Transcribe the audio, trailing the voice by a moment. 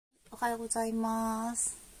はようございま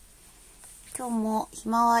す。今日もひ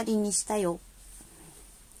まわりにしたよ。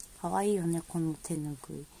かわいいよね、この手ぬ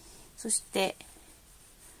ぐい。そして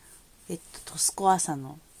トスコアサ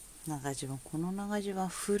の長襦袢。この長襦袢は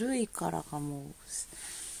古いからかもう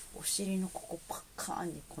お尻のここパッカーン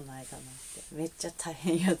にこの間なってめっちゃ大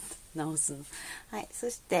変やった、直すの。はい、そ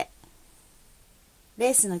してレ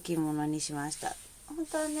ースの着物にしました。本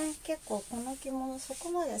当はね、結構この着物そこ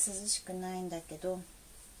まで涼しくないんだけど、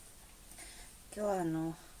今日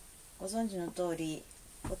はご存知の通り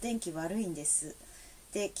お天気悪いんです。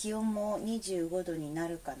で、気温も25度にな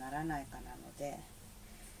るかならないかなので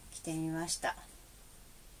着てみました。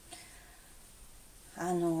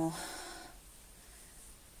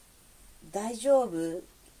大丈夫、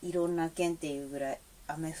いろんな県っていうぐらい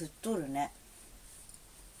雨降っとるね。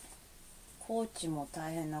高知も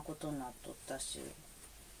大変なことになっとったし、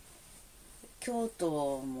京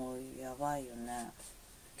都もやばいよね。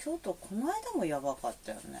京都この間もやばかっ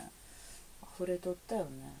たよね。溢れとったよ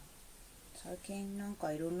ね。最近なん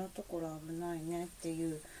かいろんなところ危ないねって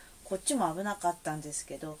いう、こっちも危なかったんです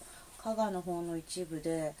けど、加賀の方の一部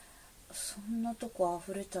でそんなとこ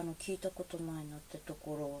溢れたの聞いたことないなってと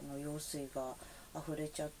ころの用水が溢れ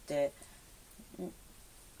ちゃって、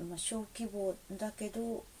小規模だけ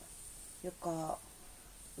ど床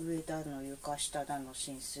上だの床下だの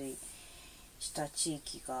浸水した地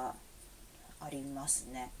域があります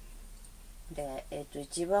ね。で、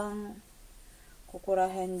一番ここら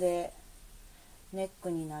辺でネッ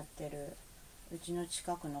クになってるうちの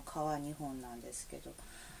近くの川2本なんですけど、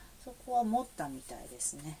そこは持ったみたいで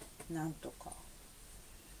すね。なんとか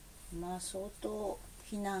相当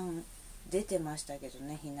避難出てましたけど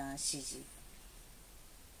ね、避難指示。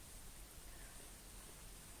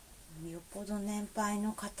よっぽど年配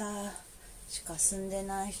の方しか住んで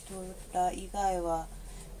ない人ら以外は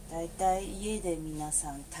だいたい家で皆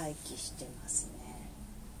さん待機してます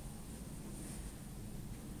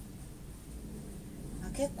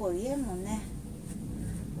ね。結構家もね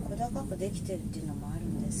小高くできてるっていうのもある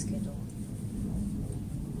んですけど、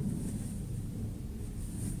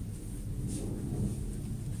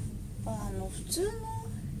普通の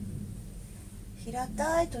平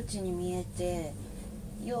たい土地に見えて、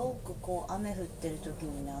よくこう雨降ってる時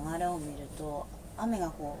に流れを見ると、雨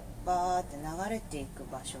がこうバーって流れていく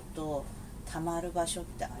場所と溜まる場所っ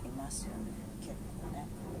てありますよね。結構ね、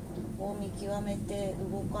ここを見極めて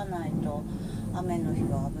動かないと雨の日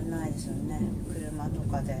は危ないですよね。車と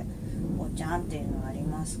かでおちゃんっていうのあり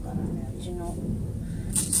ますからね。うちの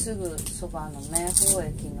すぐそばの名宝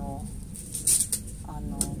駅の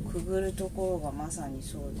くぐるところがまさに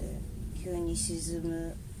そうで、急に沈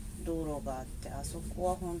む道路があって、あそこ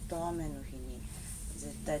は本当雨の日に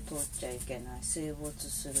絶対通っちゃいけない水没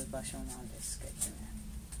する場所なんですけどね。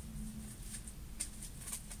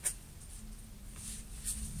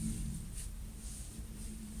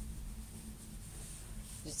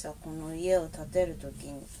実はこの家を建てる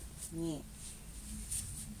時に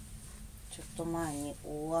ちょっと前に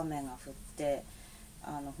大雨が降って、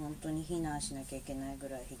本当に避難しなきゃいけないぐ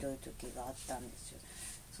らいひどい時があったんですよ。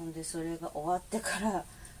そんでそれが終わってから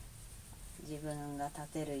自分が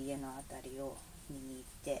建てる家のあたりを見に行っ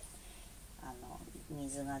て、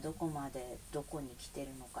水がどこまでどこに来てる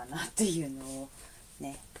のかなっていうのを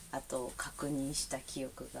ね、あと確認した記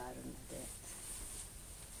憶があるの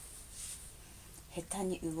で、下手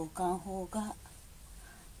に動かん方が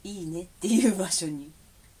いいねっていう場所に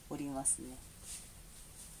おりますね。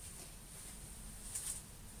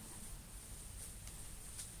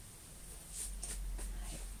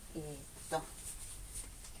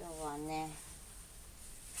今日はね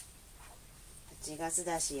8月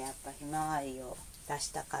だし、やっぱひまわりを出し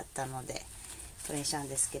たかったのでこれにしたん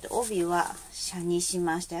ですけど、帯はシャにし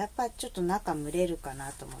ました。やっぱちょっと中蒸れるか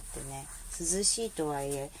なと思ってね、涼しいとは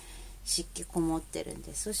いえ湿気こもってるん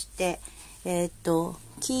で。そして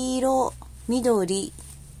黄色、緑、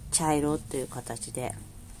茶色という形で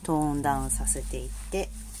トーンダウンさせていって、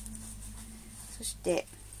そして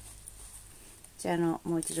こちらの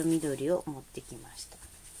もう一度緑を持ってきました。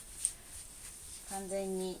完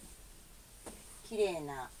全に綺麗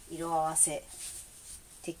な色合わせ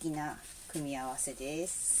的な組み合わせで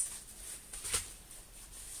す。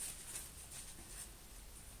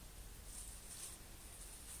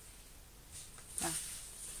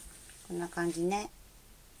こんな感じね。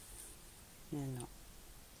布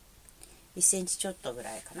1センチちょっとぐ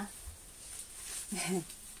らいかなね。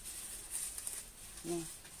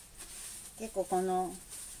結構この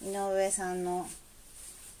井上さんの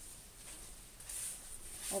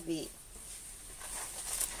帯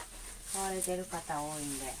買われてる方多い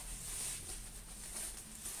んで、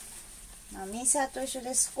ミンサーと一緒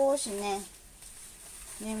で少しね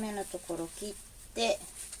縫い目のところ切って、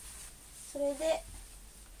それで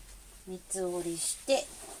三つ折りして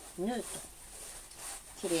縫うと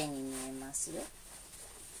綺麗に見えますよ。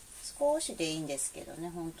少しでいいんですけどね、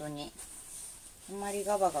本当にあんまり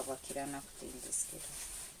ガバガバ切らなくていいんですけ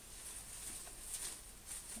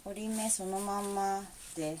ど、折り目そのまんま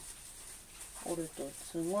で折ると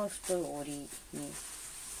すごい太い折りに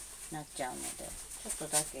なっちゃうので、ちょっ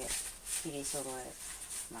とだけ切り揃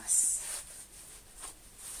えます。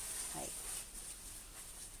はい。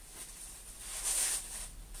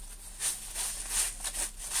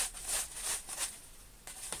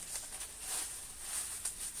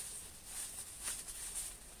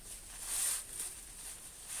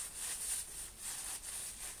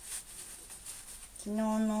昨日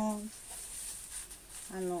の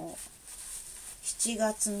7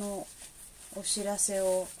月のお知らせ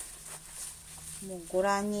をもうご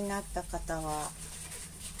覧になった方は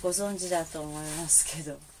ご存知だと思いますけ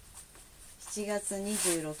ど、7月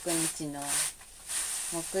26日の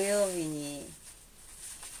木曜日に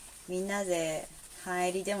みんなで半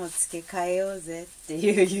襟でも付け替えようぜって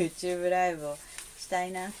いう YouTube ライブをした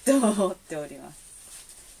いなと思っております。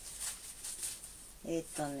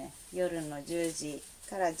夜の10時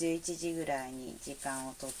から11時ぐらいに時間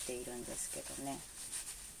をとっているんですけどね。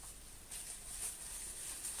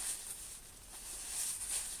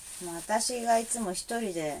私がいつも一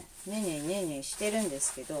人でねねねねしてるんで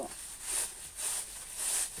すけど、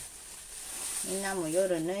みんなも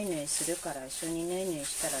夜ぬいぬいするから一緒にぬいぬい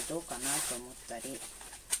したらどうかなと思ったり、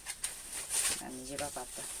短かっ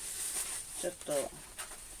た。ちょっと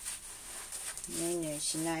ぬいぬい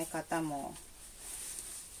しない方も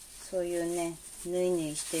そういうねぬいぬ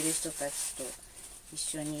いしてる人たちと一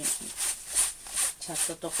緒にチャ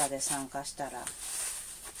ットとかで参加したら、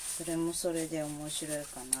それもそれで面白い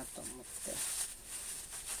かなと思って、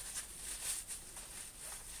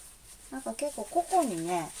なんか結構個々に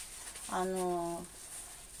ねコ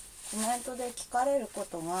メントで聞かれるこ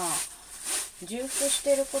とが重複し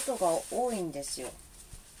てることが多いんですよ。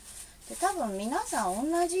で、多分皆さ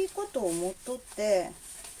ん同じことを思っとって、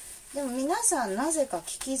でも皆さんなぜか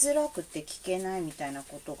聞きづらくて聞けないみたいな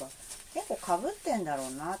ことが結構かぶってんだろ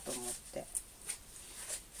うなと思って、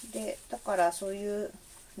でだからそういう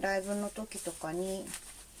ライブの時とかに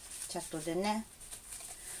チャットでね、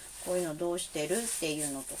こういうのどうしてるってい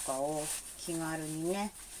うのとかを気軽に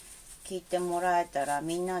ね聞いてもらえたら、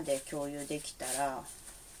みんなで共有できたら、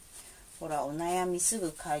ほらお悩みす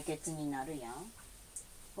ぐ解決になるやん。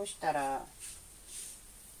そしたら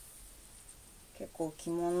結構着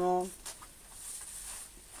物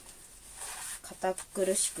堅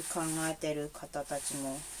苦しく考えてる方たち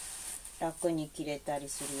も楽に着れたり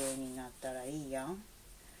するようになったらいいやん。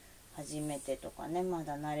初めてとかね、ま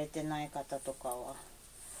だ慣れてない方とかは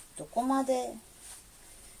どこまで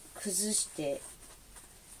崩して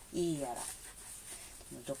いいやら、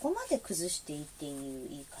どこまで崩していいっていう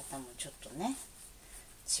言い方もちょっとね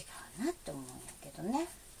違うなって思うんやけどね。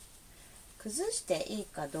崩していい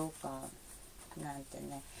かどうかなんて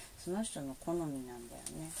ね、その人の好みなんだよ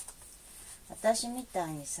ね。私みた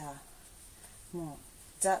いにさ、もう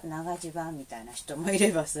ザ長襦袢みたいな人もい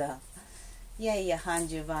ればさ、いやいや半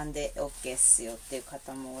襦袢で OK っすよっていう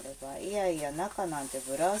方もおれば、いやいや中なんて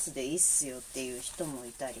ブラウスでいいっすよっていう人も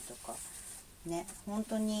いたりとかね、本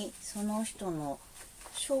当にその人の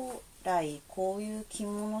将来こういう着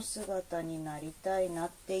物姿になりたいなっ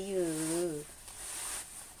ていう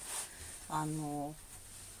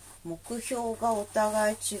目標がお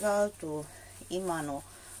互い違うと、今の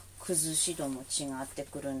崩し度も違って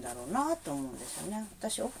くるんだろうなと思うんですよね。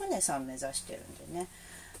私お船さん目指してるんでね、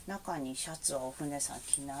中にシャツはお船さん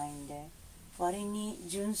着ないんで、割に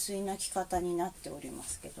純粋な着方になっておりま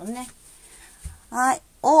すけどね。はい、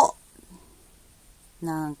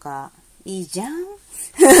なんかいいじゃん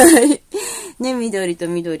ね、緑と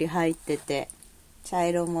緑入ってて、茶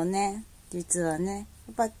色もね実はね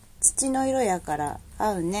やっぱ土の色やから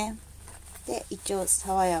合うね。で一応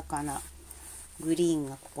爽やかなグリーン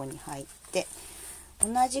がここに入って、同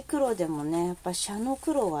じ黒でもねやっぱシャの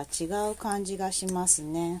黒は違う感じがします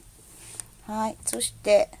ね。はい、そし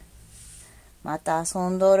てまた遊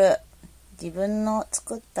んどる自分の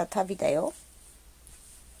作った旅だよ。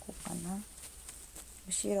こうかな、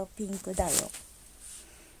後ろピンクだよ。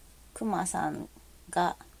くまさん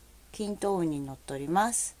が均等運に乗っており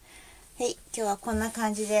ます。はい、今日はこんな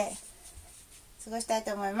感じで過ごしたい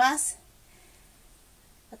と思います。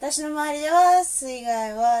私の周りでは水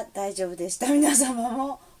害は大丈夫でした。皆様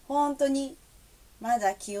も本当にま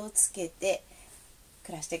だ気をつけて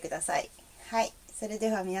暮らしてください。はい、それ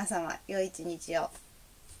では皆様良い一日を。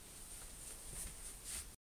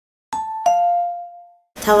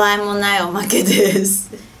たわいもないおまけです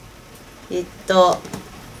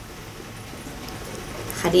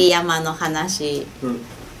針山の話、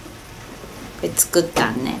作った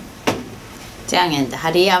んね。じゃあげんって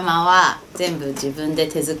針山は全部自分で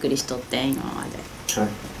手作りしとってん今まで、は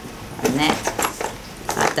い、ね、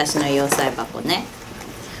私の洋裁箱ね。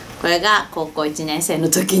これが高校1年生の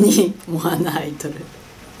時にもう穴開いとる。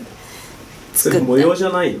それ模様じゃ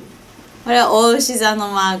ないの？これは大牛座の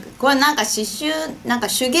マーク。これなんか刺繍、なんか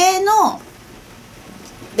手芸の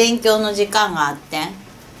勉強の時間があってん、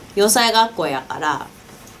洋裁学校やから。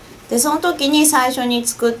でその時に最初に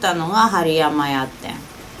作ったのが針山やってん。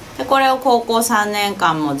でこれを高校3年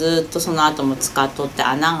間もずっとその後も使っとって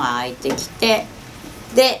穴が開いてきて、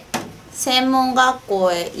で専門学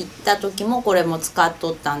校へ行った時もこれも使っ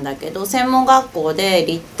とったんだけど、専門学校で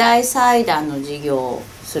立体裁断の授業を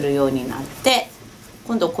するようになって、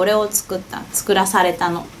今度これを作らされた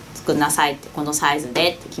の。作んなさいって、このサイズで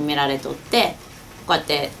って決められとって、こうやっ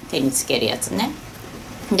て手につけるやつね。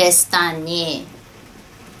でスタンに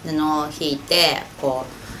布を引いて、こ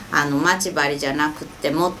う待ち針じゃなくっ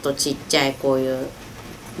てもっとちっちゃいこういう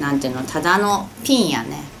なんていうの、ただのピンや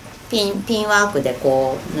ね、ピンワークで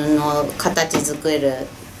こう布形作る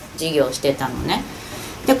授業をしてたのね。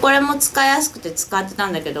でこれも使いやすくて使ってた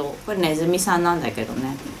んだけど、これネズミさんなんだけど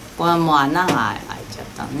ね、これはもう穴が開いちゃっ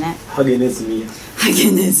たのね。ハゲネズミや。ハ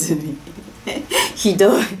ゲネズミひ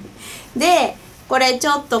どい。でこれち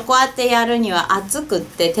ょっとこうやってやるには熱くっ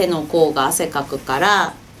て手の甲が汗かくか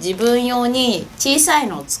ら、自分用に小さい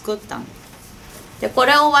のを作ったの。でこ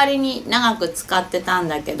れを割に長く使ってたん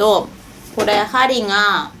だけど、これ針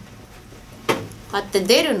がこうやって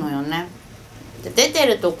出るのよね。で出て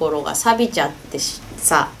るところが錆びちゃって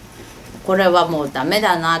さ、これはもうダメ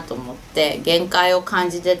だなと思って限界を感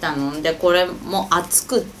じてたので、これも熱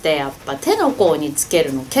くってやっぱ手の甲につけ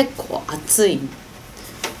るの結構熱いの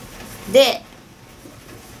で、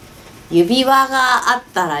指輪があ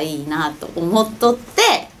ったらいいなと思っとって、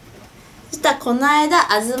そしたらこの間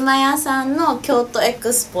東屋さんの京都エ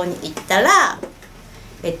クスポに行ったら、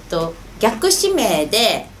逆指名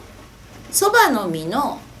でそばの実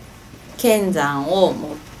の剣山を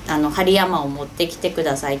針山を持ってきてく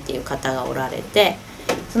ださいっていう方がおられて、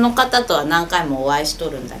その方とは何回もお会いしと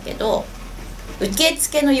るんだけど、受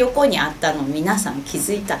付の横にあったの皆さん気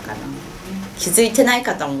づいたかな。気づいてない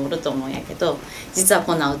方もおると思うんやけど、実は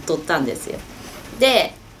こんなん売っとったんですよ。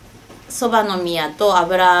でそばの実やと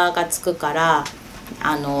油がつくから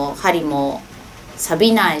針も錆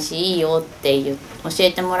びないしいいよって教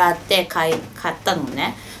えてもらって買ったの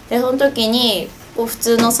ね。でその時にこう普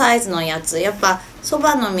通のサイズのやつ、やっぱそ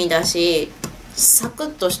ばの実だしサク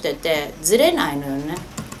ッとしててずれないのよね。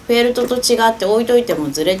フェルトと違って置いといて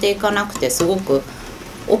もずれていかなくて、すごく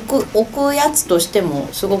置くやつとしても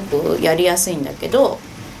すごくやりやすいんだけど、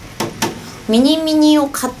ミニを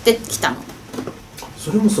買ってきたの。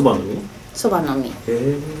それもそばの実？そばの実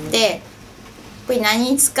で、これ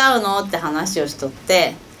何に使うのって話をしとっ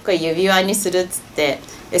て、これ指輪にするっつって、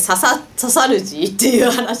刺さる字っていう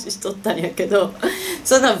話しとったんやけど、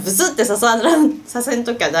そんなブスって刺せん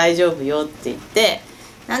ときは大丈夫よって言って、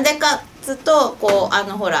なんでかっつうと、こ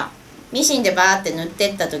うほらミシンでバーって塗って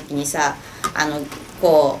った時にさ、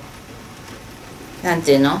こうなん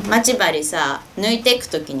ていうの、待ち針さ抜いていく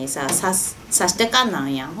時にさ刺してかんな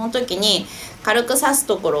んやん。その時に軽く刺す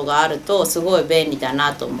ところがあるとすごい便利だ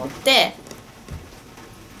なと思って。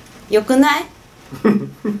よくない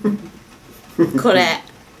これ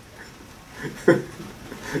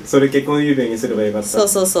それ結婚指輪にすればよかった。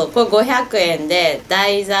そうこれ500円で、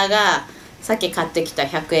台座がさっき買ってきた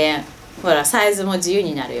100円。ほらサイズも自由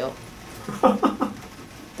になるよ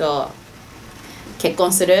と結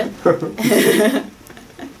婚する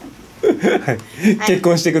はい、結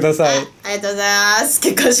婚してください。ありがとうございます。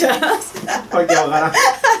結婚しますわけわからん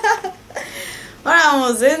ほらも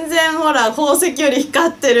う全然ほら宝石より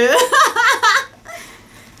光ってる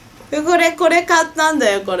これ買ったん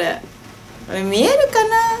だよ。これ見えるか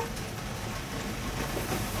な。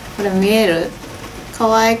これ見える？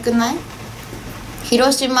可愛くない？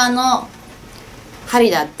広島の針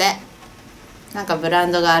だって。なんかブラ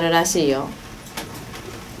ンドがあるらしいよ。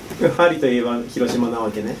針といえば広島な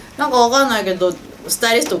わけね。なんかわかんないけどス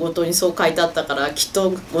タイリスト後藤にそう書いてあったから、きっ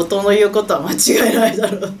と後藤の言うことは間違いないだ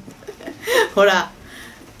ろうほら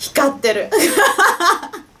光ってる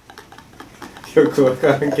よくわか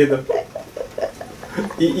らんけど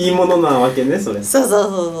いいものなわけね、それ。そう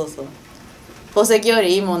宝石よ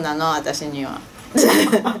りいいもんなの、私には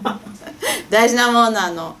大事なもん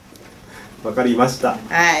なの。わかりました。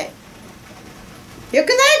はい。よく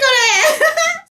ないこれ